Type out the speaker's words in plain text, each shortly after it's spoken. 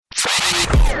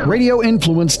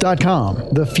RadioInfluence.com.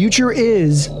 The future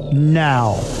is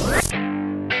now.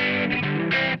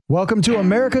 Welcome to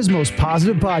America's most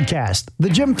positive podcast, The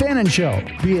Jim Fannin Show.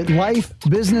 Be it life,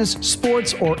 business,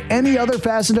 sports, or any other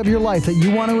facet of your life that you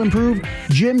want to improve,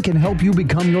 Jim can help you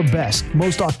become your best,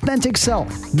 most authentic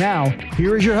self. Now,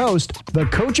 here is your host, the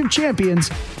coach of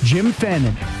champions, Jim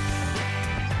Fannin.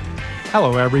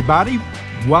 Hello, everybody.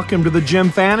 Welcome to The Jim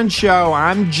Fannin Show.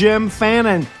 I'm Jim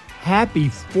Fannin. Happy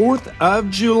 4th of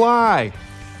July.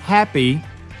 Happy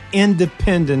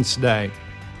Independence Day.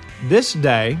 This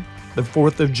day, the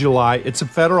 4th of July, it's a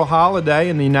federal holiday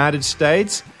in the United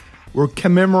States. We're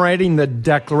commemorating the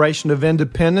Declaration of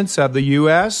Independence of the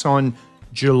U.S. on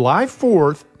July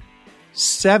 4th,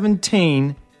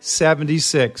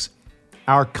 1776.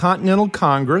 Our Continental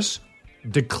Congress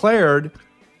declared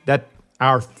that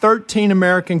our 13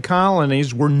 American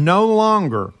colonies were no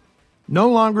longer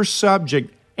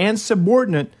subject and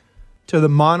subordinate to the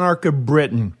monarch of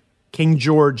Britain, King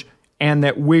George, and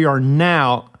that we are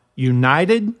now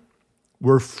united.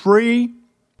 We're free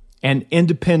and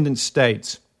independent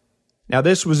states. Now,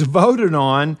 this was voted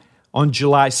on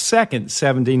July 2nd,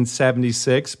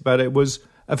 1776, but it was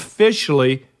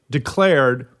officially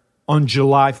declared on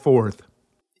July 4th.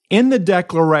 In the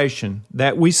declaration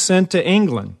that we sent to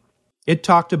England, it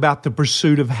talked about the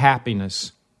pursuit of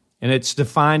happiness, and it's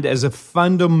defined as a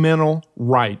fundamental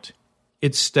right.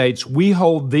 It states, "We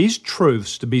hold these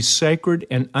truths to be sacred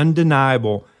and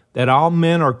undeniable, that all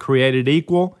men are created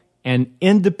equal and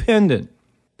independent,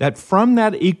 that from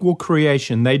that equal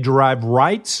creation they derive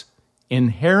rights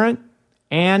inherent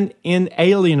and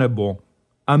inalienable,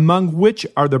 among which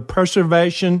are the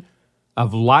preservation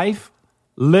of life,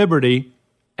 liberty,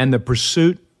 and the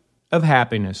pursuit of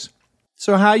happiness."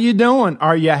 So how you doing?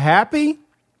 Are you happy?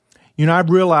 You know,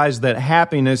 I've realized that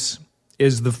happiness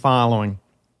is the following.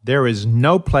 There is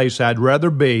no place I'd rather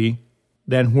be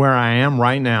than where I am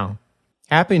right now.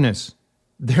 Happiness.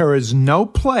 There is no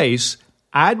place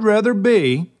I'd rather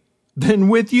be than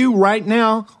with you right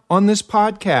now on this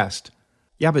podcast.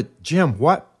 Yeah, but Jim,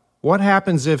 what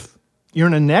happens if you're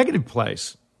in a negative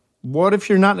place? What if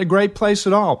you're not in a great place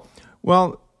at all?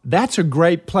 Well, that's a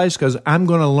great place because I'm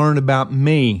going to learn about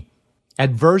me.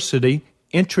 Adversity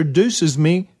introduces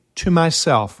me to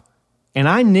myself, and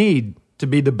I need to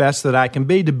be the best that I can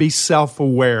be, to be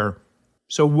self-aware.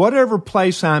 So whatever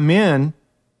place I'm in,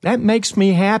 that makes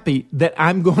me happy that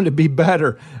I'm going to be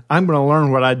better. I'm going to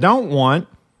learn what I don't want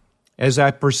as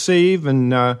I perceive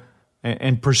and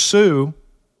pursue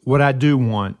what I do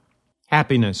want.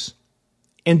 Happiness,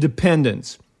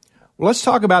 independence. Well, let's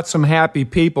talk about some happy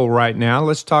people right now.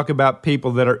 Let's talk about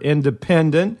people that are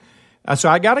independent. So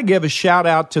I got to give a shout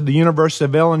out to the University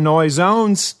of Illinois'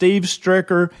 own Steve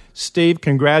Stricker. Steve,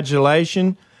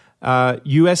 congratulations.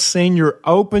 U.S. Senior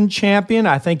Open champion.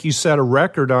 I think you set a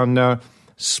record on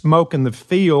smoke in the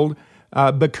field,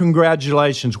 but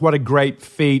congratulations. What a great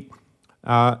feat.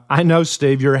 I know,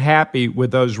 Steve, you're happy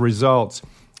with those results.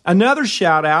 Another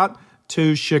shout out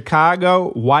to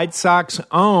Chicago White Sox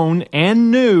own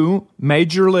and new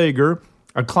major leaguer,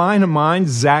 a client of mine,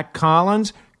 Zach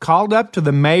Collins, called up to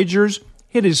the majors,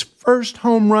 hit his first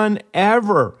home run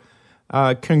ever.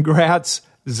 Congrats,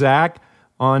 Zach,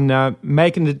 on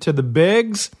making it to the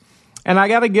bigs. And I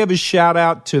got to give a shout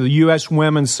out to the U.S.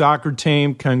 women's soccer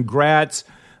team. Congrats.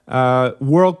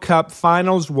 World Cup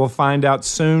finals. We'll find out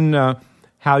soon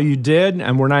how you did,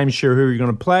 and we're not even sure who you're going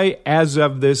to play as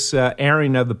of this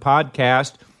airing of the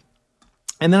podcast.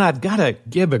 And then I've got to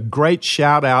give a great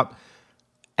shout out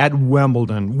at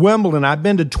Wimbledon. Wimbledon, I've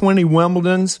been to 20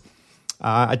 Wimbledons.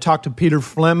 I talked to Peter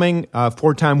Fleming,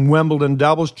 four-time Wimbledon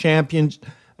doubles champion,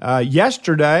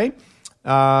 yesterday.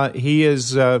 He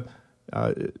is on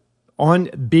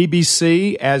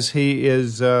BBC as he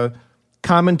is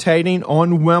commentating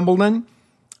on Wimbledon.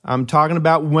 I'm talking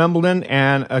about Wimbledon,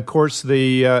 and, of course,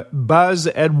 the buzz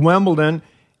at Wimbledon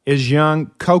is young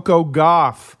Coco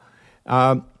Gauff.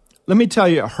 Let me tell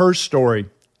you her story.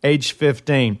 Age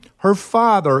 15. Her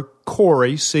father,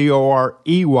 Corey,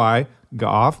 C-O-R-E-Y,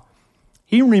 Gauff,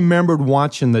 he remembered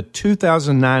watching the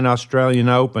 2009 Australian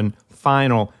Open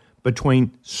final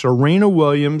between Serena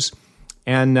Williams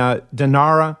and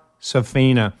Dinara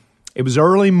Safina. It was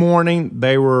early morning.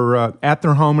 They were at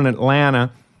their home in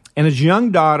Atlanta, and his young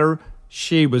daughter,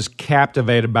 she was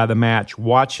captivated by the match,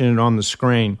 watching it on the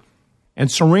screen.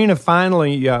 And Serena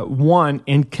finally won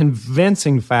in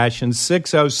convincing fashion,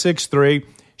 6-0, 6-3.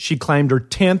 She claimed her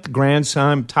 10th Grand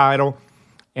Slam title,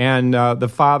 and the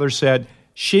father said,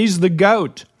 "She's the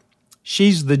GOAT.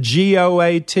 She's the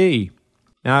G-O-A-T."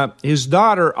 Now, his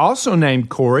daughter, also named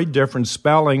Corey, different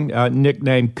spelling,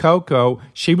 nicknamed Coco,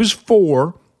 she was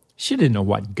 4. She didn't know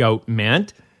what GOAT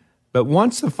meant, but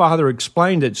once the father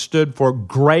explained it stood for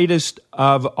greatest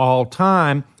of all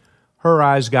time, her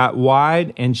eyes got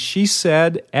wide, and she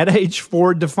said at age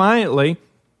 4 defiantly,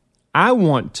 I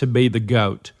want to be the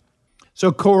GOAT.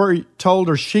 So Corey told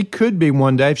her she could be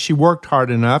one day if she worked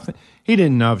hard enough. He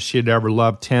didn't know if she'd ever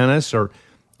loved tennis or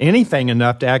anything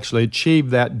enough to actually achieve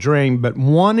that dream, but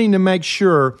wanting to make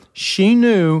sure she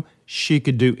knew she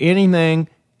could do anything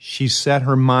she set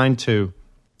her mind to,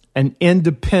 an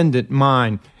independent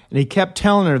mind. And he kept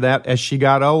telling her that as she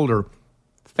got older.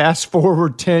 Fast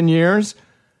forward 10 years,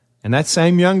 and that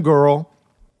same young girl,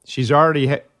 she's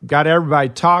already got everybody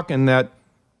talking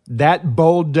that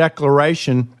bold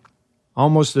declaration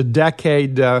almost a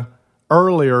decade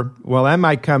earlier, well, that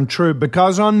might come true,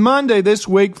 because on Monday this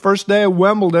week, first day of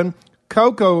Wimbledon,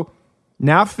 Coco,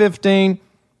 now 15,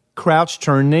 crouched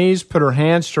to her knees, put her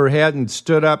hands to her head, and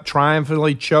stood up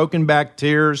triumphantly, choking back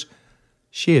tears.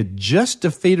 She had just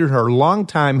defeated her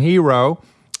longtime hero,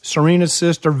 Serena's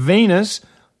sister Venus,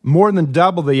 more than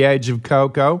double the age of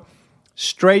Coco.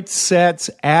 Straight sets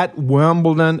at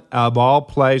Wimbledon, of all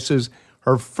places.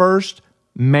 Her first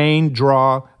main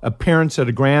draw appearance at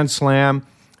a Grand Slam,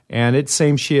 and it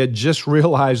seemed she had just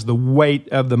realized the weight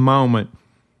of the moment.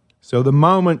 So the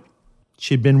moment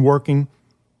she'd been working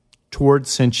towards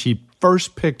since she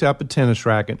first picked up a tennis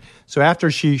racket. So after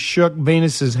she shook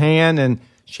Venus's hand and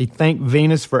she thanked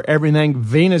Venus for everything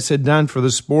Venus had done for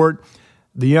the sport,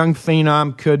 the young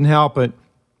phenom couldn't help it.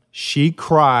 She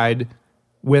cried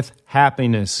with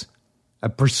happiness, a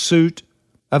pursuit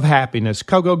of happiness.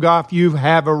 Coco Gauff, you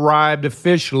have arrived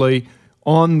officially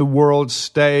on the world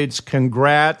stage.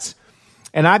 Congrats.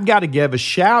 And I've got to give a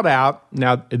shout out.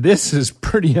 Now, this is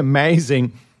pretty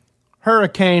amazing.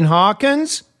 Hurricane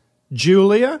Hawkins,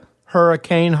 Julia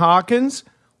Hurricane Hawkins,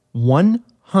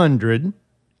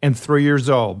 103 years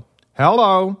old.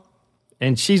 Hello.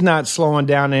 And she's not slowing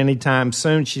down anytime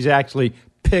soon. She's actually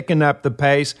picking up the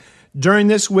pace. During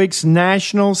this week's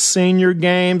National Senior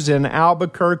Games in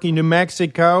Albuquerque, New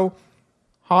Mexico,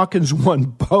 Hawkins won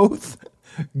both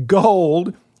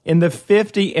gold in the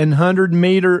 50 and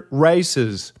 100-meter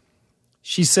races.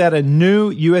 She set a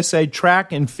new USA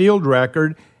track and field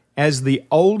record as the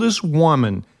oldest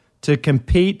woman to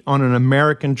compete on an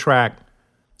American track.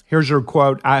 Here's her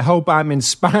quote, I hope I'm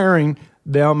inspiring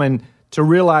them and to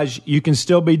realize you can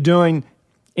still be doing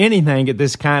anything at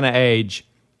this kind of age.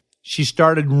 She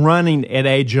started running at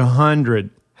age 100.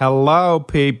 Hello,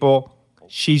 people.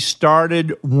 She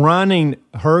started running,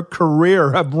 her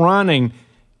career of running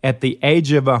at the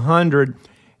age of 100,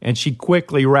 and she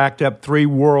quickly racked up 3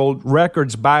 world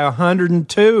records by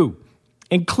 102,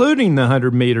 including the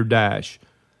 100-meter dash.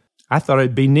 I thought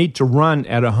it'd be neat to run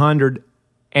at 100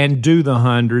 and do the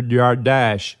 100-yard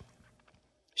dash.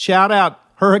 Shout out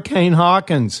Hurricane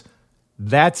Hawkins.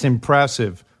 That's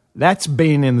impressive. That's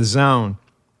being in the zone.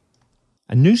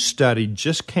 A new study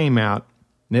just came out.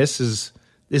 This has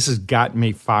got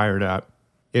me fired up.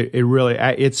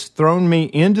 It's thrown me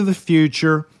into the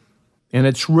future, and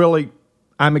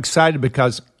I'm excited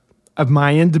because of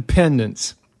my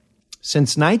independence.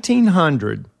 Since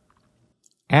 1900,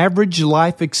 average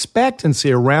life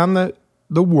expectancy around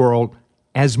the world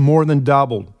has more than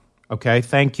doubled. Okay,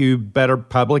 thank you, better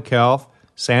public health,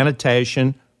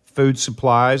 sanitation, food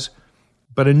supplies.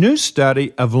 But a new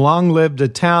study of long-lived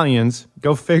Italians,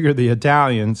 go figure the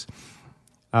Italians,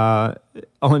 on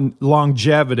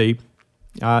longevity.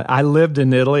 I lived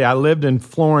in Italy. I lived in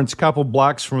Florence, a couple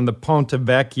blocks from the Ponte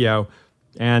Vecchio.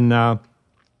 And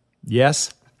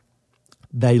yes,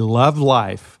 they love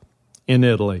life in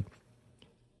Italy.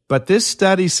 But this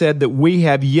study said that we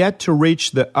have yet to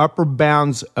reach the upper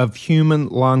bounds of human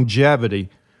longevity.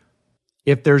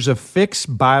 If there's a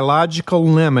fixed biological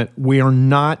limit, we are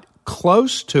not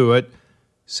close to it,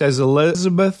 says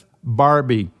Elizabeth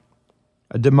Barbie,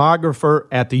 a demographer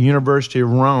at the University of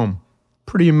Rome.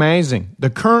 Pretty amazing. The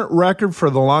current record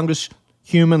for the longest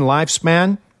human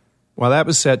lifespan, well, that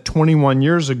was set 21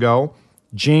 years ago.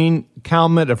 Jean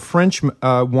Calment, a French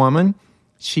woman,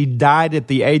 she died at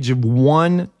the age of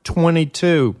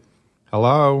 122.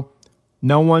 Hello?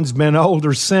 No one's been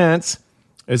older since,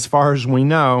 as far as we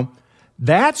know.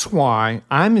 That's why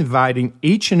I'm inviting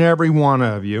each and every one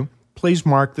of you, please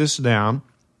mark this down,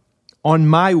 on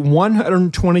my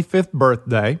 125th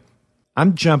birthday,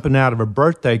 I'm jumping out of a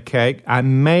birthday cake. I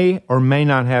may or may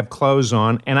not have clothes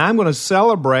on, and I'm going to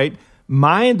celebrate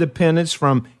my independence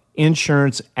from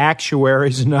insurance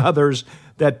actuaries and others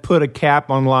that put a cap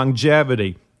on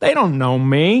longevity. They don't know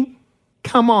me.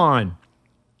 Come on.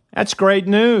 That's great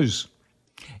news.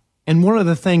 And one of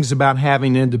the things about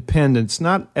having independence,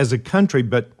 not as a country,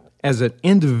 but as an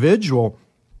individual,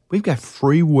 We've got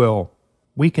free will.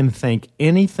 We can think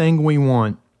anything we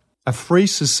want. A free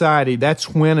society, that's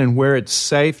when and where it's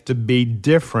safe to be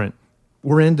different.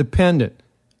 We're independent.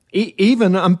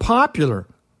 Even unpopular.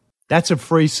 That's a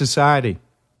free society.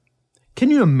 Can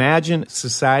you imagine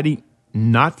society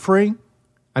not free?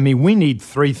 I mean, we need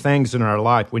three things in our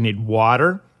life. We need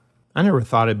water. I never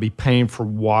thought it'd be paying for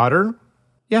water.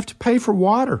 You have to pay for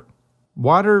water.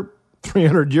 Water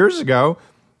 300 years ago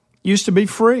used to be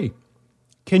free.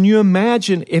 Can you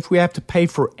imagine if we have to pay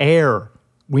for air?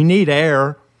 We need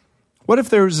air. What if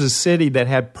there was a city that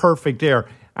had perfect air?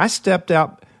 I stepped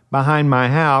out behind my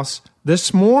house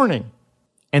this morning,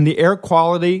 and the air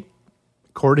quality,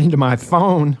 according to my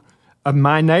phone, of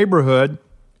my neighborhood,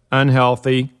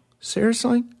 unhealthy.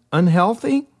 Seriously?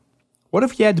 Unhealthy? What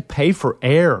if you had to pay for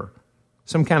air?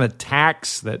 Some kind of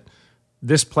tax that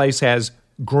this place has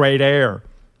great air.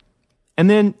 And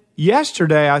then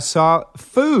yesterday I saw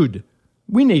food.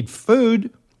 We need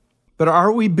food, but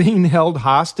are we being held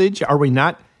hostage? Are we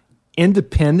not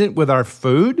independent with our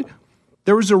food?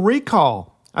 There was a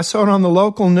recall. I saw it on the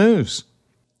local news.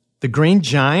 The Green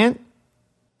Giant,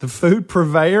 the food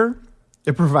purveyor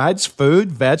that provides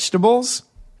food, vegetables,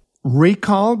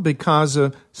 recalled because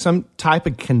of some type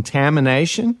of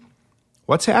contamination.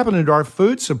 What's happening to our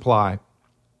food supply?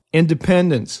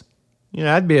 Independence. You know,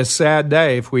 that'd be a sad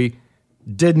day if we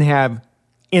didn't have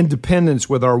independence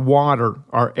with our water,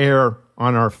 our air,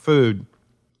 on our food.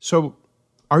 So,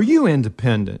 are you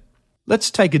independent?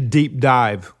 Let's take a deep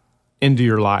dive into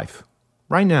your life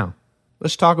right now.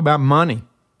 Let's talk about money.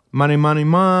 Money, money,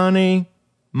 money,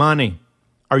 money.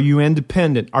 Are you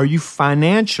independent? Are you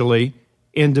financially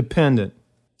independent?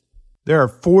 There are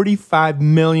 45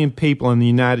 million people in the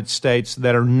United States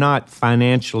that are not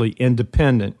financially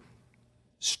independent.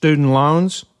 Student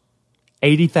loans,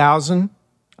 80,000,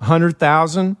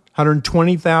 100,000,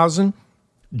 120,000.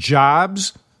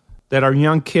 Jobs that our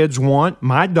young kids want.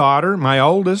 My daughter, my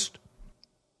oldest.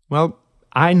 Well,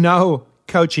 I know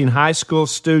coaching high school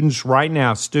students right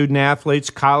now, student athletes,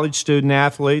 college student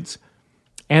athletes,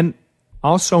 and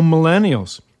also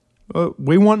millennials.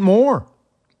 We want more.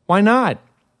 Why not?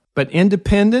 But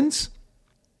independence?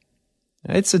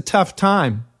 It's a tough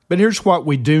time. But here's what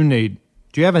we do need.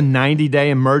 Do you have a 90-day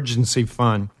emergency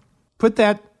fund? Put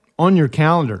that on your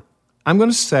calendar. I'm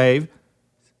going to save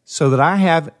so that I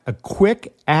have a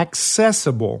quick,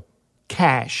 accessible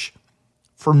cash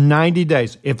for 90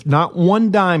 days. If not one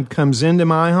dime comes into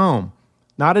my home,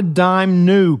 not a dime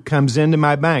new comes into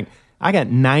my bank, I got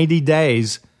 90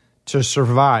 days to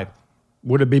survive.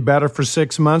 Would it be better for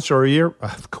 6 months or a year?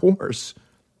 Of course.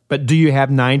 But do you have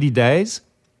 90 days?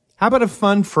 How about a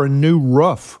fund for a new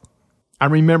roof? I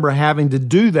remember having to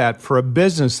do that for a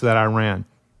business that I ran.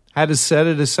 I had to set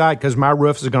it aside because my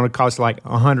roof is going to cost like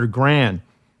 $100,000.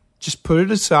 Just put it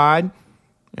aside,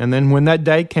 and then when that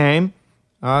day came,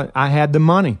 I had the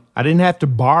money. I didn't have to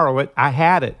borrow it. I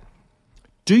had it.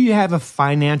 Do you have a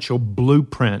financial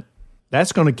blueprint?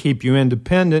 That's going to keep you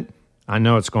independent. I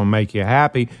know it's going to make you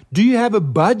happy. Do you have a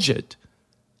budget?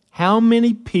 How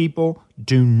many people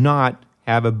do not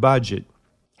have a budget?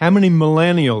 How many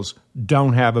millennials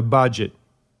don't have a budget?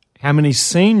 How many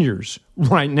seniors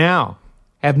right now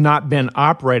have not been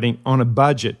operating on a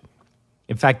budget?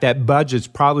 In fact, that budget's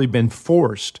probably been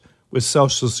forced with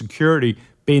Social Security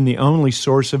being the only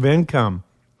source of income.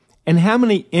 And how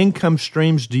many income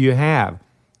streams do you have?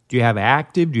 Do you have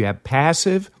active? Do you have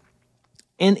passive?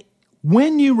 And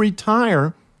when you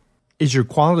retire, is your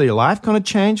quality of life going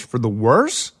to change for the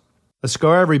worse? Let's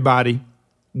go, everybody.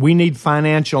 We need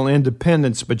financial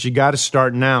independence, but you got to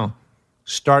start now.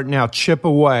 Start now. Chip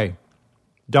away.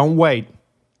 Don't wait.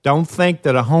 Don't think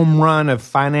that a home run of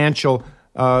financial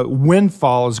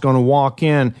windfall is going to walk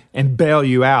in and bail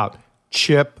you out.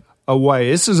 Chip away.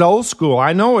 This is old school.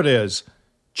 I know it is.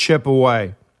 Chip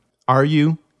away. Are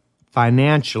you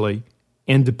financially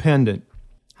independent?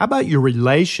 How about your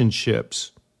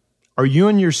relationships? Are you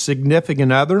and your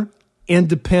significant other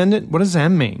independent? What does that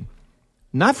mean?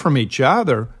 Not from each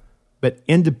other, but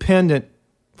independent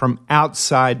from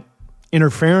outside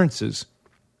interferences,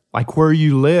 like where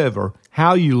you live or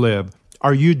how you live.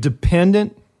 Are you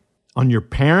dependent on your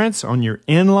parents, on your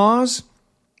in-laws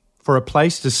for a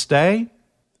place to stay?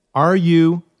 Are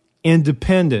you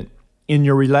independent in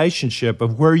your relationship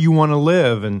of where you want to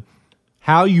live and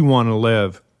how you want to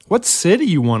live? What city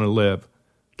you want to live?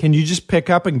 Can you just pick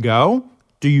up and go?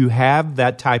 Do you have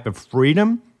that type of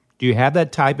freedom? Do you have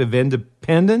that type of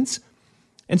independence?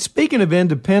 And speaking of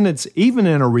independence, even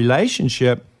in a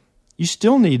relationship, you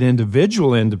still need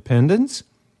individual independence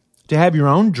to have your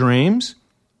own dreams.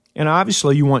 And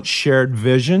obviously, you want shared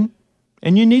vision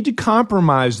And you need to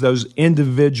compromise those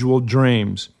individual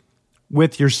dreams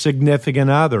with your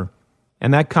significant other.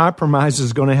 And that compromise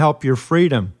is going to help your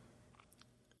freedom.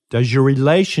 Does your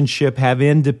relationship have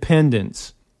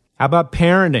independence? How about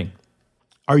parenting?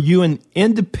 Are you an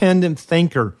independent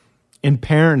thinker in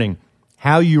parenting,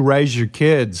 how you raise your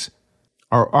kids?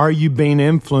 Or are you being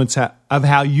influenced of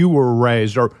how you were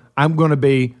raised? Or I'm going to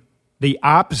be the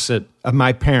opposite of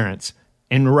my parents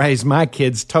and raise my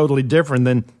kids totally different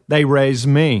than they raised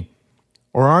me?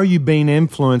 Or are you being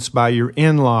influenced by your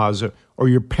in-laws or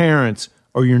your parents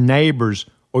or your neighbors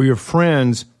or your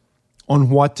friends on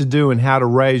what to do and how to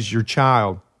raise your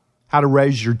child, how to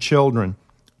raise your children?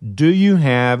 Do you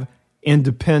have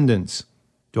independence?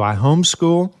 Do I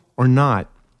homeschool or not?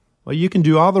 Well, you can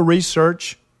do all the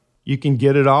research, you can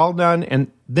get it all done,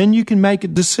 and then you can make a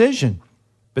decision.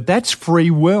 But that's free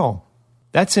will.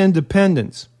 That's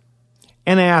independence.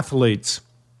 And athletes.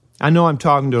 I know I'm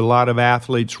talking to a lot of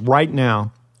athletes right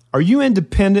now. Are you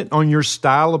independent on your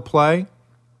style of play?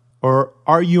 Or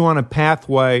are you on a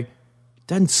pathway that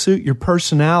doesn't suit your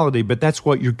personality, but that's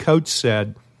what your coach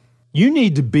said? You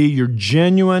need to be your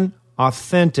genuine,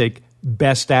 authentic,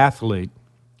 best athlete.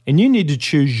 And you need to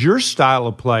choose your style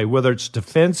of play, whether it's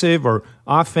defensive or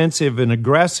offensive and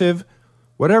aggressive.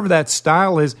 Whatever that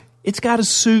style is, it's got to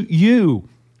suit you,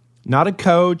 not a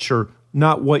coach or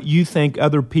not what you think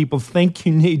other people think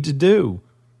you need to do.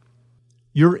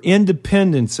 Your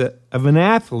independence of an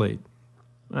athlete,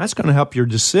 that's going to help your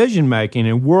decision making,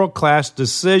 and world-class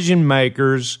decision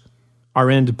makers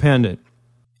are independent.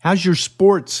 How's your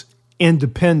sports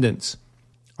independence?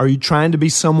 Are you trying to be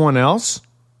someone else?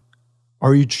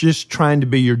 Or are you just trying to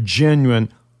be your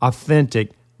genuine,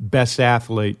 authentic, best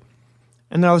athlete?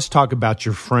 And now let's talk about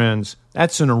your friends.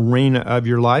 That's an arena of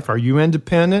your life. Are you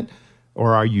independent?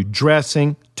 Or are you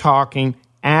dressing, talking,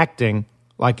 acting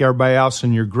like everybody else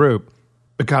in your group?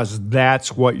 Because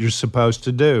that's what you're supposed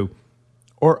to do.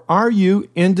 Or are you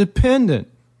independent?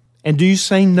 And do you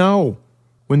say no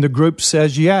when the group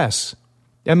says yes?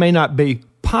 That may not be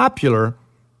popular,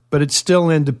 but it's still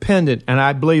independent. And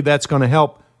I believe that's going to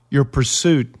help your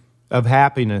pursuit of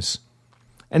happiness.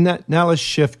 And now let's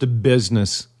shift to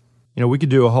business. You know, we could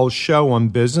do a whole show on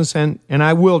business, and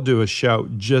I will do a show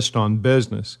just on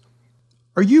business.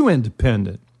 Are you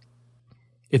independent?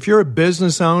 If you're a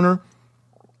business owner,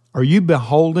 are you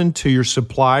beholden to your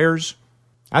suppliers?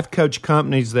 I've coached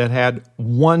companies that had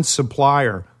one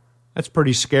supplier. That's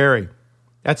pretty scary.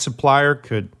 That supplier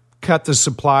could cut the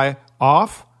supply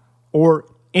off or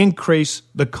increase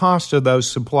the cost of those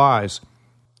supplies.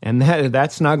 And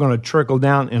that's not going to trickle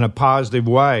down in a positive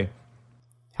way.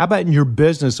 How about in your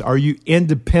business? Are you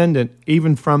independent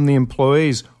even from the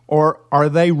employees, or are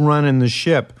they running the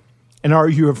ship? And are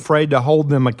you afraid to hold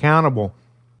them accountable?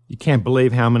 You can't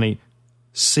believe how many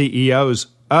CEOs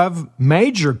of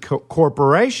major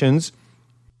corporations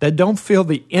that don't feel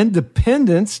the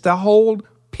independence to hold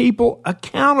people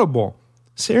accountable.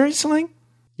 Seriously?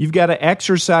 You've got to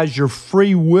exercise your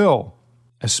free will,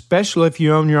 especially if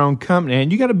you own your own company.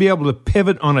 And you got to be able to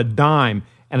pivot on a dime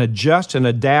and adjust and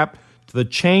adapt to the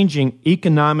changing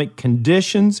economic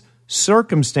conditions,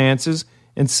 circumstances,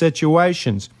 and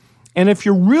situations. And if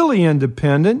you're really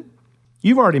independent,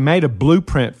 you've already made a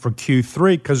blueprint for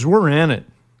Q3 because we're in it.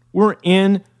 We're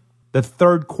in the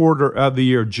third quarter of the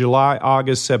year, July,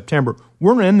 August, September.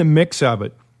 We're in the mix of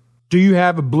it. Do you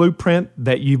have a blueprint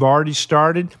that you've already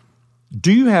started?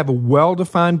 Do you have a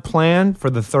well-defined plan for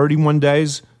the 31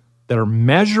 days that are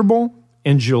measurable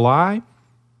in July?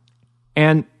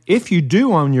 And if you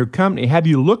do own your company, have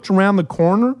you looked around the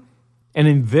corner and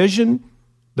envisioned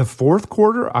the fourth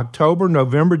quarter, October,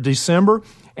 November, December?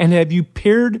 And have you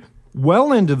peered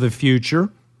well into the future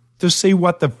to see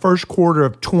what the first quarter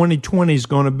of 2020 is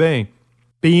going to be?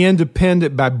 Be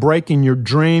independent by breaking your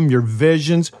dream, your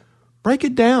visions. Break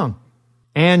it down.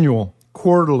 Annual,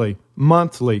 quarterly,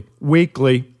 monthly,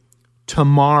 weekly,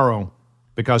 tomorrow.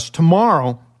 Because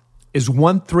tomorrow is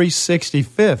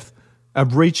 1/365th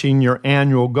of reaching your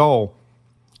annual goal.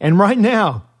 And right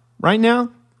now,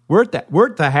 we're at the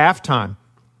halftime.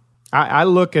 I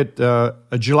look at a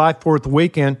July 4th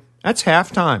weekend, that's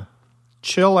halftime.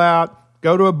 Chill out,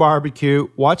 go to a barbecue,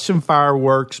 watch some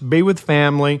fireworks, be with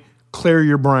family, clear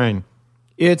your brain.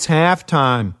 It's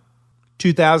halftime,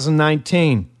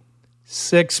 2019.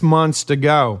 6 months to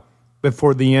go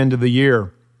before the end of the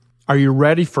year. Are you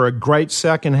ready for a great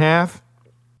second half?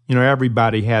 You know,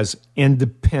 everybody has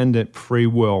independent free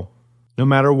will. No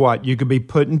matter what, you could be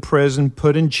put in prison,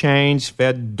 put in chains,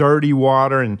 fed dirty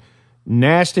water and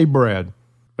nasty bread.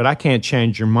 But I can't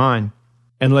change your mind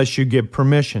unless you give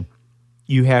permission.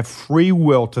 You have free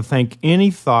will to think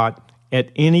any thought, at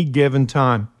any given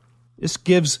time. This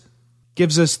gives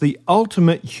us the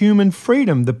ultimate human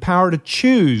freedom, the power to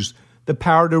choose, the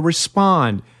power to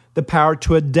respond, the power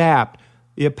to adapt,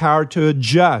 the power to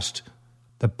adjust,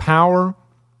 the power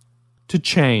to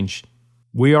change.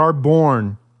 We are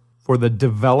born for the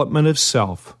development of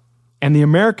self. And the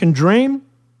American dream,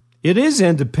 it is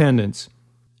independence.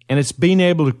 And it's being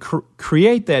able to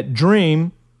create that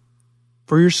dream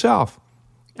for yourself.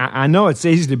 I know it's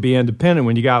easy to be independent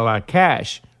when you got a lot of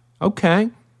cash. Okay.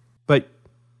 But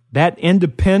that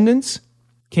independence,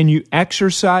 can you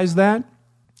exercise that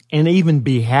and even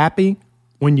be happy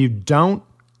when you don't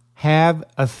have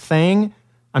a thing?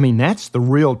 I mean, that's the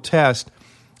real test.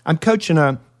 I'm coaching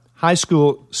a high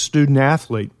school student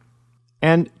athlete,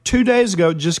 and 2 days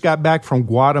ago just got back from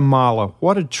Guatemala.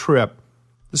 What a trip.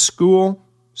 The school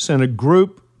sent a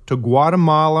group to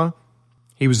Guatemala.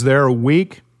 He was there a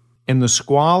week in the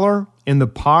squalor, in the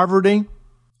poverty,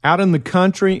 out in the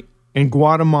country in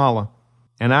Guatemala.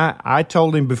 And I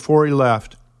told him before he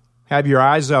left, have your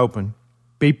eyes open,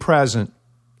 be present,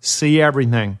 see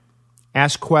everything,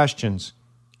 ask questions.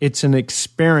 It's an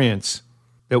experience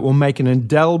that will make an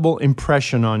indelible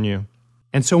impression on you.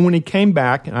 And so when he came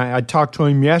back, and I talked to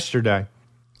him yesterday,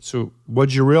 so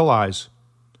what'd you realize?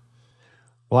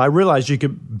 Well, I realized you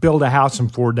could build a house in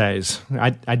 4 days.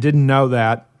 I didn't know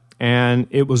that, and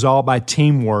it was all by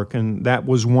teamwork, and that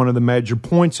was one of the major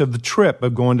points of the trip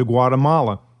of going to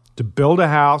Guatemala, to build a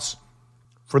house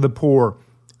for the poor.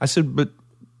 I said, but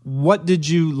what did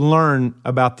you learn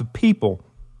about the people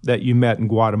that you met in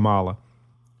Guatemala?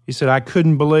 He said, I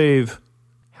couldn't believe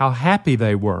how happy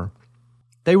they were.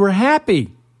 They were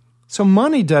happy. So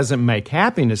money doesn't make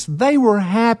happiness. They were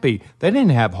happy. They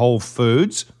didn't have Whole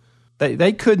Foods.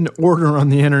 They couldn't order on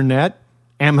the internet,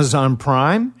 Amazon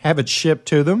Prime, have it shipped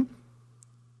to them.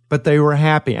 But they were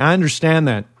happy. I understand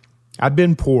that. I've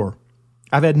been poor.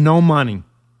 I've had no money.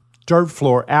 Dirt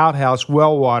floor, outhouse,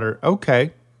 well water.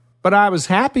 Okay. But I was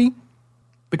happy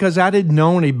because I didn't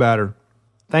know any better.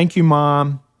 Thank you,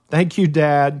 Mom. Thank you,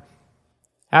 Dad.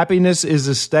 Happiness is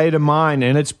a state of mind,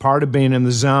 and it's part of being in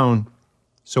the zone.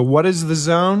 So what is the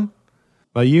zone?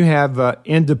 Well, you have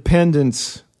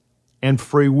independence and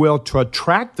free will to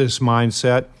attract this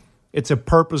mindset. It's a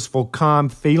purposeful, calm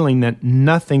feeling that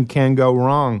nothing can go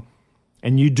wrong.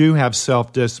 And you do have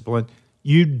self-discipline.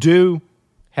 You do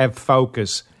have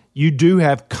focus. You do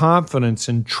have confidence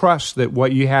and trust that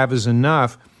what you have is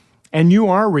enough. And you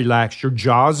are relaxed. Your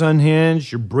jaw's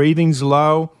unhinged. Your breathing's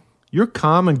low. You're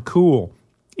calm and cool,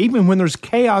 even when there's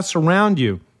chaos around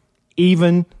you,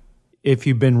 even if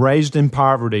you've been raised in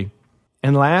poverty.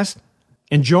 And last,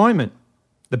 enjoyment,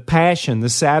 the passion, the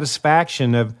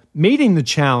satisfaction of meeting the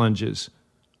challenges,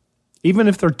 even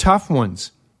if they're tough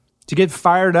ones, to get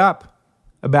fired up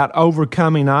about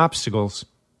overcoming obstacles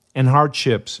and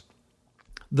hardships.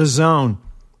 The zone,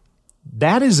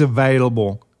 that is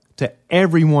available to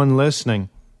everyone listening.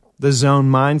 The zone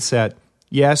mindset,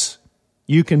 yes,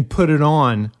 you can put it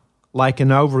on like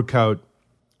an overcoat.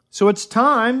 So it's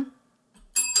time.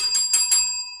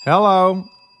 Hello,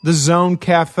 the Zone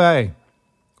Cafe.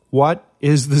 What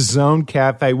is the Zone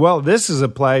Cafe? Well, this is a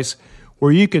place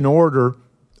where you can order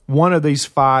one of these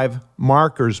 5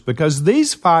 markers, because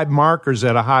these 5 markers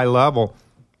at a high level,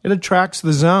 it attracts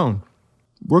the zone.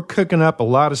 We're cooking up a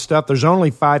lot of stuff. There's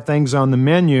only 5 things on the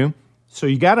menu, so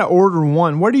you got to order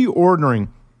one. What are you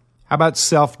ordering? How about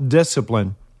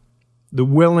self-discipline? The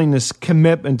willingness,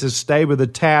 commitment to stay with a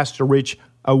task to reach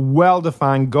a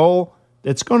well-defined goal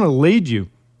that's going to lead you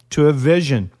to a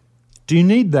vision. Do you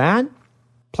need that?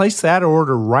 Place that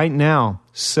order right now.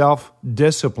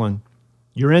 Self-discipline.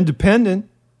 You're independent.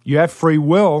 You have free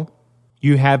will.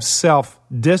 You have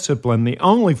self-discipline, the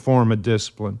only form of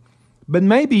discipline. But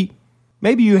maybe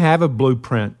you have a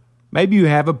blueprint. Maybe you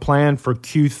have a plan for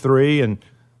Q3 and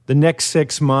the next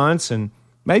 6 months, and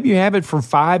maybe you have it for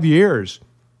 5 years.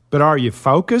 But are you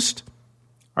focused?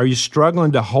 Are you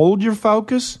struggling to hold your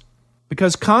focus?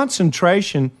 Because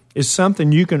concentration is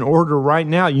something you can order right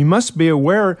now. You must be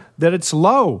aware that it's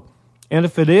low. And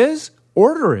if it is,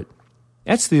 order it.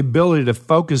 That's the ability to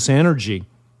focus energy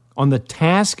on the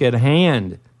task at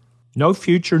hand. No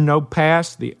future, no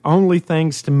past. The only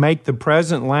things to make the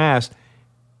present last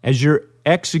as you're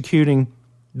executing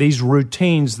these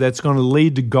routines that's going to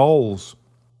lead to goals.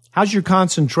 How's your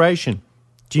concentration?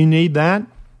 Do you need that?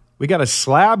 We got a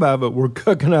slab of it we're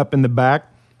cooking up in the back.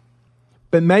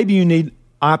 But maybe you need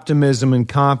optimism and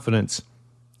confidence.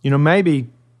 Maybe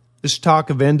this talk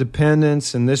of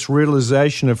independence and this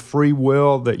realization of free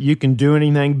will, that you can do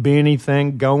anything, be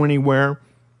anything, go anywhere,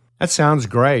 that sounds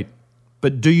great.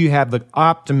 But do you have the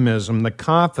optimism, the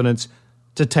confidence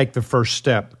to take the first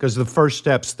step, because the first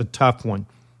step's the tough one.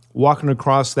 Walking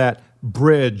across that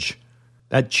bridge,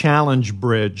 that challenge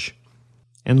bridge,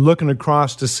 and looking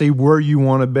across to see where you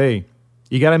want to be.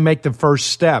 You got to make the first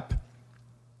step.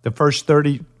 The first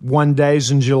 31 days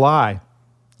in July.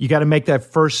 You got to make that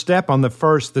first step on the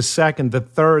first, the second, the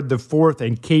third, the fourth,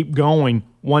 and keep going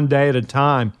one day at a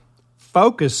time.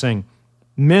 Focusing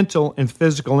mental and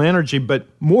physical energy, but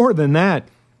more than that,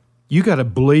 you got to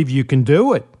believe you can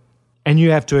do it. And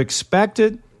you have to expect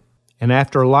it, and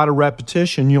after a lot of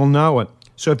repetition, you'll know it.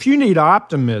 So if you need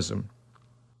optimism,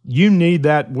 you need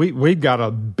that. We've got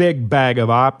a big bag of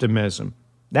optimism.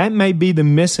 That may be the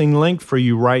missing link for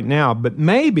you right now, but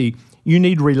maybe you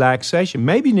need relaxation.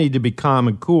 Maybe you need to be calm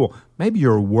and cool. Maybe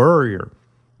you're a worrier.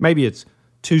 Maybe it's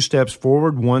 2 steps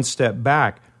forward, 1 step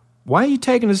back. Why are you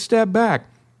taking a step back?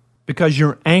 Because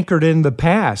you're anchored in the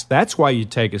past. That's why you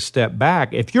take a step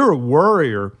back. If you're a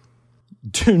worrier,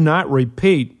 do not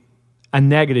repeat a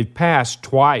negative past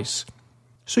twice.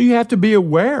 So you have to be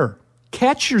aware.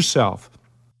 Catch yourself.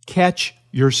 Catch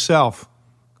yourself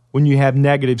when you have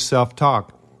negative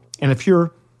self-talk. And if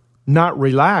you're not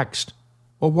relaxed,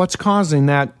 well, what's causing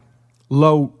that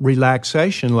low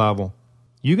relaxation level?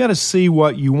 You got to see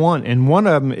what you want. And one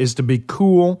of them is to be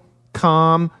cool,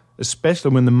 calm,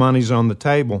 especially when the money's on the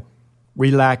table.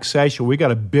 Relaxation. We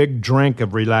got a big drink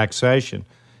of relaxation.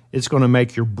 It's going to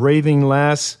make your breathing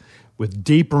less with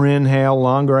deeper inhale,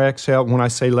 longer exhale. When I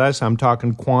say less, I'm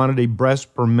talking quantity breaths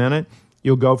per minute.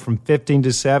 You'll go from 15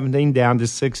 to 17 down to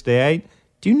 6 to 8.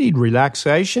 Do you need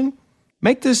relaxation?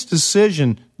 Make this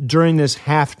decision during this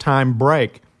halftime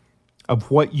break of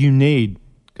what you need,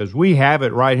 because we have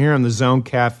it right here in the Zone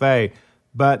Cafe.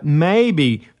 But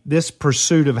maybe this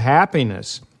pursuit of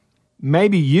happiness,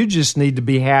 maybe you just need to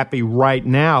be happy right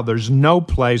now. There's no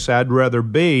place I'd rather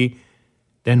be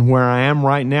than where I am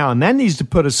right now. And that needs to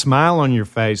put a smile on your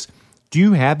face. Do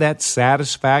you have that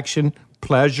satisfaction,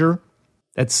 pleasure,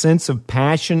 that sense of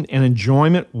passion and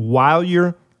enjoyment while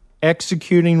you're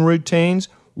executing routines,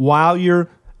 while you're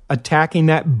attacking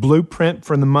that blueprint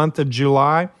for the month of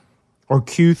July or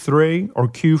Q3 or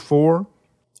Q4?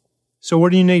 So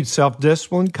what do you need?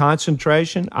 Self-discipline,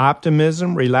 concentration,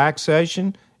 optimism,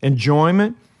 relaxation,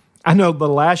 enjoyment? I know the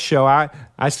last show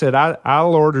I said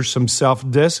I'll order some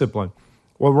self-discipline.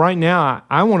 Well, right now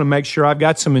I want to make sure I've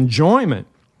got some enjoyment.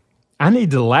 I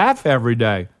need to laugh every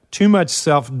day. Too much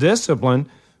self-discipline,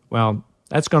 well,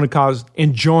 that's going to cause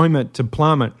enjoyment to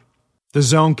plummet. The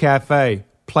Zone Cafe.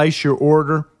 Place your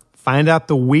order. Find out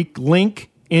the weak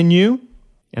link in you,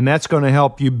 and that's going to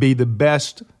help you be the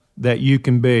best that you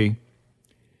can be.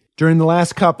 During the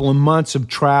last couple of months of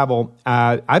travel,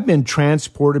 I've been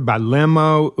transported by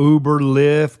limo, Uber,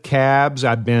 Lyft, cabs.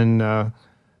 I've been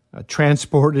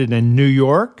transported in New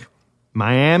York,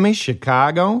 Miami,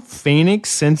 Chicago, Phoenix,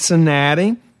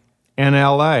 Cincinnati, and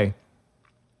L.A.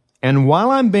 And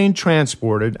while I'm being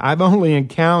transported, I've only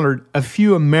encountered a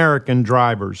few American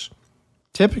drivers.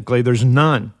 Typically, there's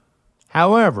none.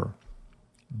 However,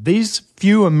 these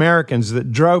few Americans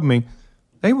that drove me,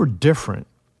 they were different.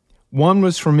 One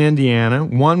was from Indiana,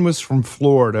 one was from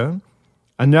Florida,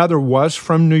 another was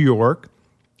from New York,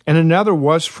 and another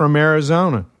was from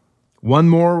Arizona. One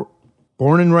more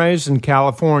born and raised in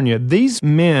California. These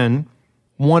men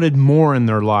wanted more in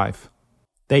their life.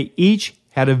 They each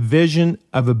had a vision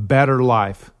of a better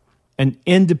life, an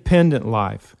independent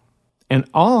life, and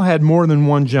all had more than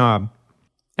one job.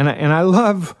 And I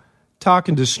love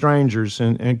talking to strangers,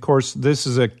 and of course, this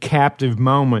is a captive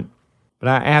moment, but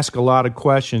I ask a lot of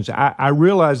questions. I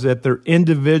realize that their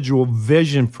individual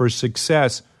vision for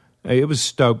success, it was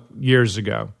stoked years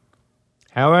ago.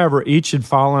 However, each had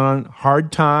fallen on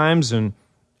hard times, and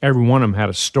every one of them had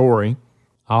a story.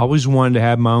 I always wanted to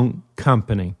have my own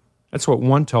company. That's what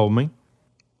one told me.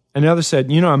 Another said,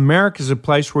 America's a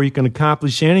place where you can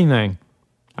accomplish anything.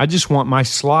 I just want my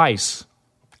slice.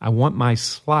 I want my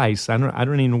slice. I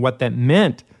don't even know what that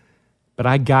meant, but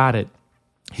I got it.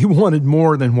 He wanted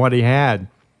more than what he had.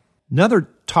 Another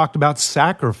talked about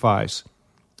sacrifice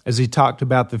as he talked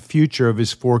about the future of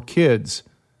his 4 kids.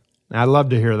 Now, I love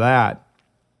to hear that.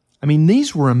 I mean,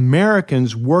 these were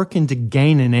Americans working to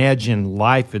gain an edge in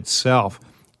life itself.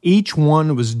 Each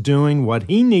one was doing what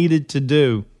he needed to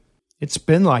do. It's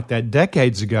been like that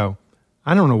decades ago.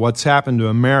 I don't know what's happened to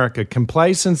America.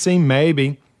 Complacency,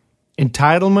 maybe.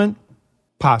 Entitlement,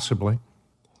 possibly.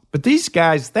 But these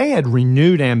guys, they had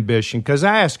renewed ambition, because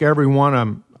I ask every one of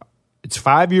them, it's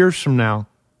 5 years from now,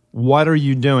 what are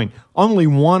you doing? Only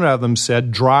one of them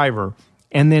said driver,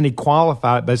 and then he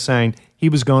qualified by saying he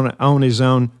was going to own his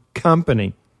own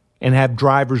company and have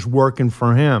drivers working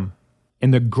for him.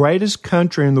 In the greatest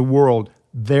country in the world,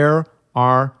 there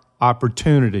our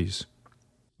opportunities.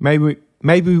 Maybe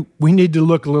we need to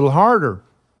look a little harder.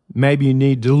 Maybe you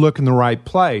need to look in the right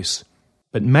place.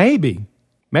 But maybe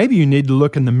you need to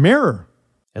look in the mirror.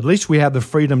 At least we have the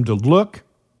freedom to look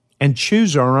and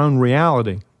choose our own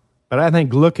reality. But I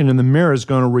think looking in the mirror is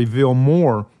going to reveal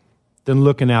more than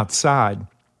looking outside.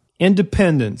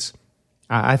 Independence.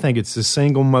 I think it's the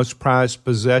single most prized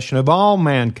possession of all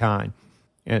mankind.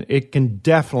 And it can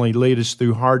definitely lead us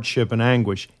through hardship and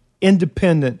anguish.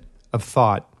 Independent of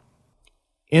thought.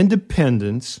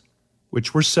 Independence,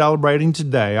 which we're celebrating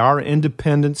today, our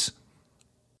independence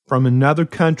from another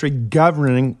country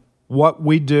governing what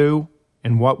we do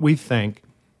and what we think.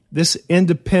 This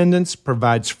independence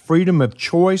provides freedom of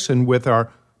choice, and with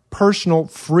our personal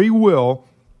free will,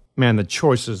 man, the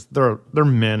choices, they're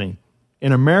many.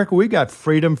 In America, we got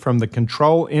freedom from the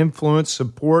control, influence,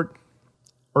 support,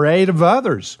 or aid of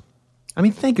others. I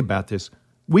mean, think about this.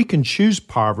 We can choose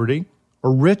poverty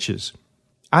or riches.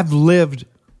 I've lived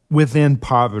within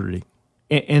poverty,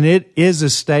 and it is a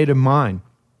state of mind.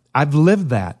 I've lived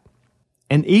that.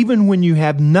 And even when you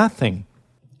have nothing,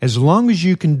 as long as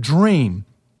you can dream,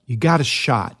 you got a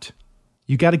shot.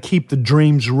 You got to keep the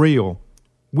dreams real.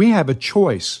 We have a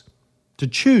choice to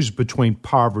choose between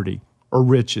poverty or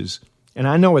riches. And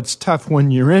I know it's tough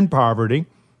when you're in poverty,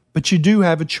 but you do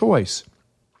have a choice.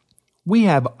 We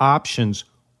have options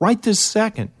right this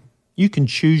second. You can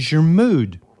choose your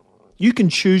mood. You can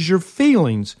choose your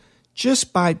feelings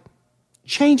just by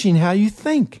changing how you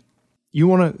think. You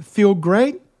want to feel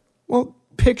great? Well,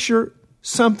 picture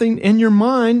something in your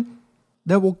mind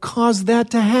that will cause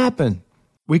that to happen.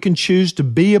 We can choose to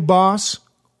be a boss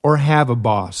or have a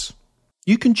boss.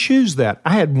 You can choose that.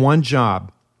 I had one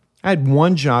job.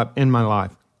 In my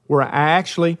life where I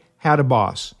actually had a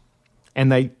boss.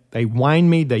 And they wined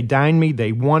me, they dined me,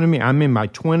 they wanted me. I'm in my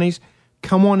 20s.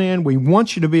 Come on in. We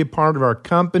want you to be a part of our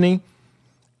company.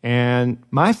 And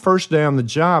my first day on the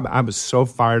job, I was so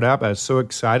fired up. I was so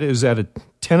excited. It was at a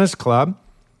tennis club.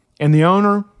 And the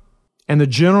owner and the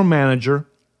general manager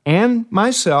and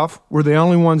myself were the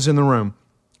only ones in the room.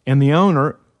 And the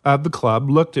owner of the club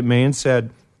looked at me and said,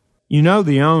 "You know,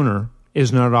 the owner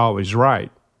is not always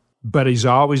right, but he's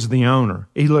always the owner."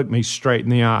 He looked me straight in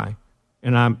the eye,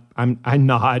 and I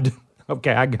nod.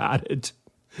 Okay, I got it.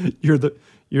 You're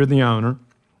the owner.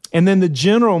 And then the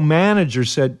general manager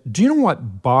said, "Do you know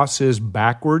what boss is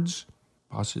backwards?"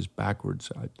 Boss is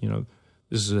backwards.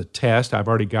 This is a test. I've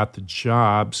already got the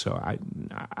job, so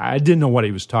I didn't know what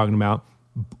he was talking about.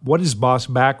 What is boss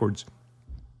backwards?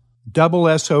 Double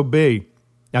SOB.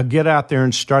 Now get out there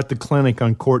and start the clinic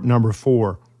on court number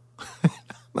 4.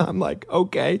 I'm like,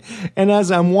 okay. And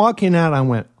as I'm walking out, I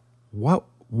went,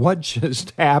 what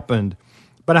just happened?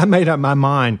 But I made up my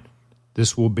mind.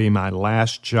 This will be my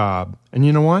last job. And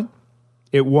you know what?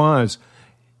 It was.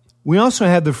 We also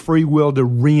have the free will to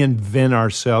reinvent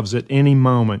ourselves at any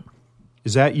moment.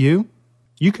 Is that you?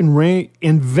 You can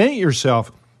reinvent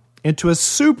yourself into a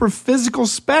super physical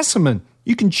specimen.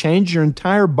 You can change your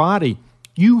entire body.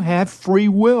 You have free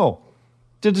will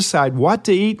to decide what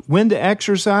to eat, when to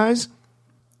exercise.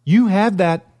 You have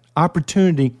that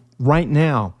opportunity right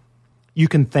now. You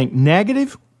can think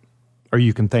negative or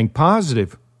you can think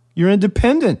positive. You're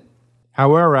independent.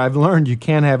 However, I've learned you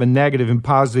can't have a negative and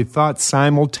positive thought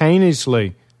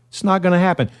simultaneously. It's not going to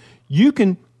happen. You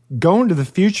can go into the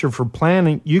future for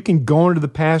planning. You can go into the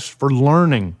past for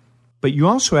learning. But you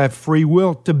also have free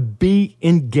will to be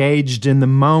engaged in the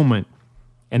moment.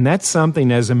 And that's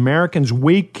something, as Americans,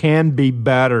 we can be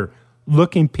better,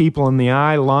 looking people in the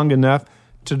eye long enough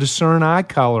to discern eye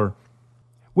color.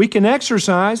 We can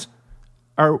exercise,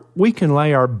 or we can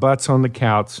lay our butts on the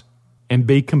couch and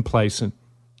be complacent.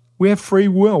 We have free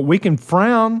will. We can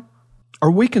frown,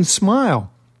 or we can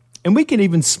smile. And we can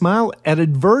even smile at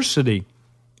adversity.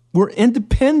 We're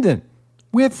independent.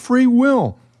 We have free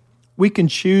will. We can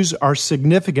choose our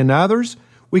significant others.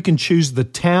 We can choose the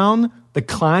town, the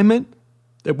climate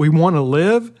that we want to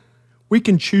live. We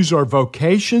can choose our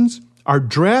vocations, our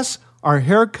dress, our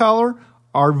hair color,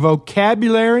 our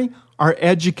vocabulary, our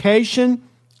education,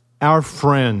 our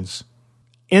friends.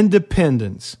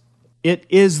 Independence. It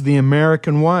is the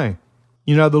American way.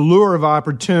 You know, the lure of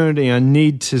opportunity and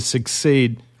need to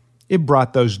succeed, it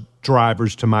brought those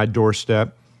drivers to my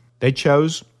doorstep. They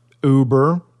chose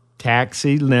Uber,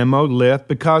 taxi, limo, Lyft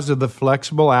because of the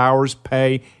flexible hours,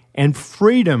 pay, and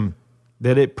freedom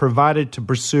that it provided to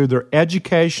pursue their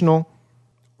educational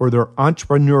or their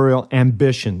entrepreneurial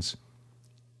ambitions.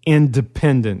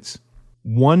 Independence.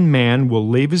 One man will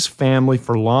leave his family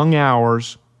for long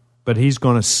hours, but he's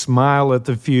going to smile at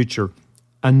the future.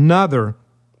 Another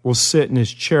will sit in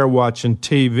his chair watching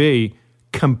TV,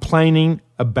 complaining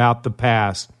about the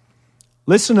past.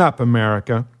 Listen up,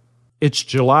 America. It's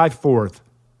July 4th.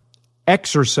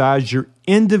 Exercise your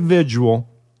individual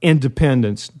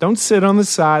independence. Don't sit on the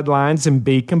sidelines and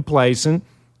be complacent.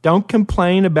 Don't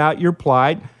complain about your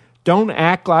plight. Don't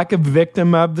act like a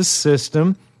victim of the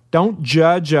system. Don't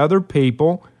judge other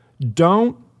people.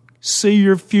 Don't see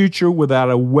your future without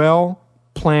a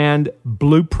well-planned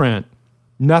blueprint.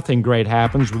 Nothing great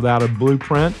happens without a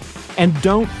blueprint. And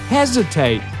don't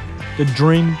hesitate to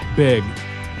dream big.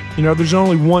 You know, there's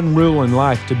only one rule in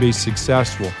life to be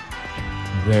successful.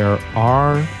 There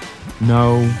are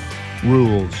no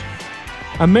rules.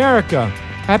 America,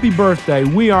 happy birthday.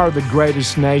 We are the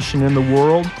greatest nation in the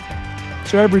world.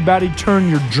 So everybody, turn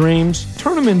your dreams,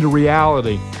 turn them into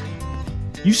reality.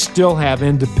 You still have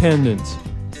independence.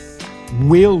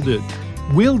 Wield it.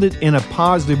 Wield it in a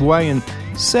positive way and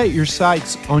set your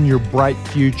sights on your bright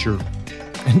future.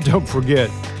 And don't forget,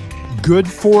 good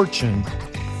fortune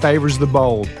favors the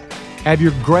bold. Have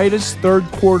your greatest third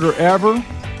quarter ever.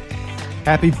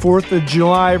 Happy 4th of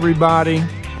July, everybody.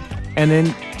 And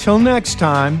until next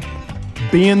time,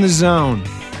 be in the zone.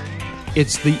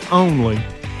 It's the only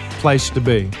place to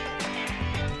be.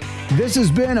 This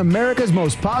has been America's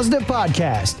most positive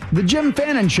podcast, The Jim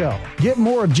Fannin Show. Get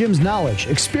more of Jim's knowledge,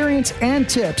 experience, and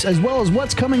tips, as well as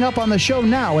what's coming up on the show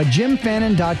now at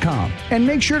jimfannin.com. And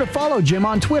make sure to follow Jim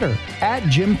on Twitter,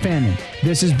 @JimFannin.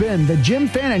 This has been The Jim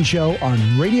Fannin Show on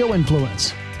Radio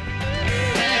Influence.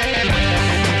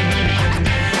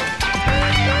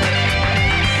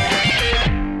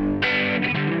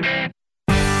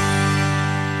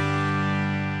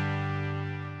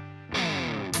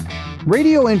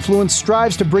 Radio Influence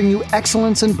strives to bring you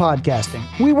excellence in podcasting.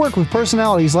 We work with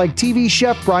personalities like TV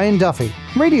chef Brian Duffy,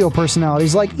 radio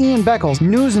personalities like Ian Beckles,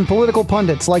 news and political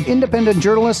pundits like independent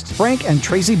journalists Frank and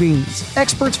Tracy Beans,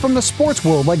 experts from the sports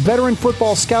world like veteran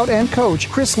football scout and coach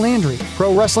Chris Landry,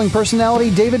 pro wrestling personality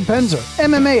David Penzer,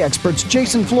 MMA experts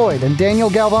Jason Floyd and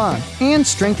Daniel Galvan, and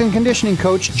strength and conditioning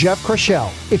coach Jeff Krashell.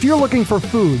 If you're looking for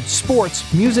food,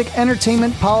 sports, music,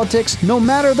 entertainment, politics, no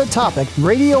matter the topic,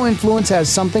 Radio Influence has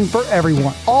something for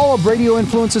everyone. All of Radio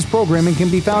Influence's programming can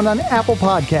be found on Apple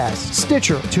Podcasts,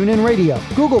 Stitcher, TuneIn Radio,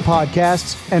 Google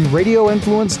Podcasts, and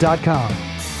RadioInfluence.com.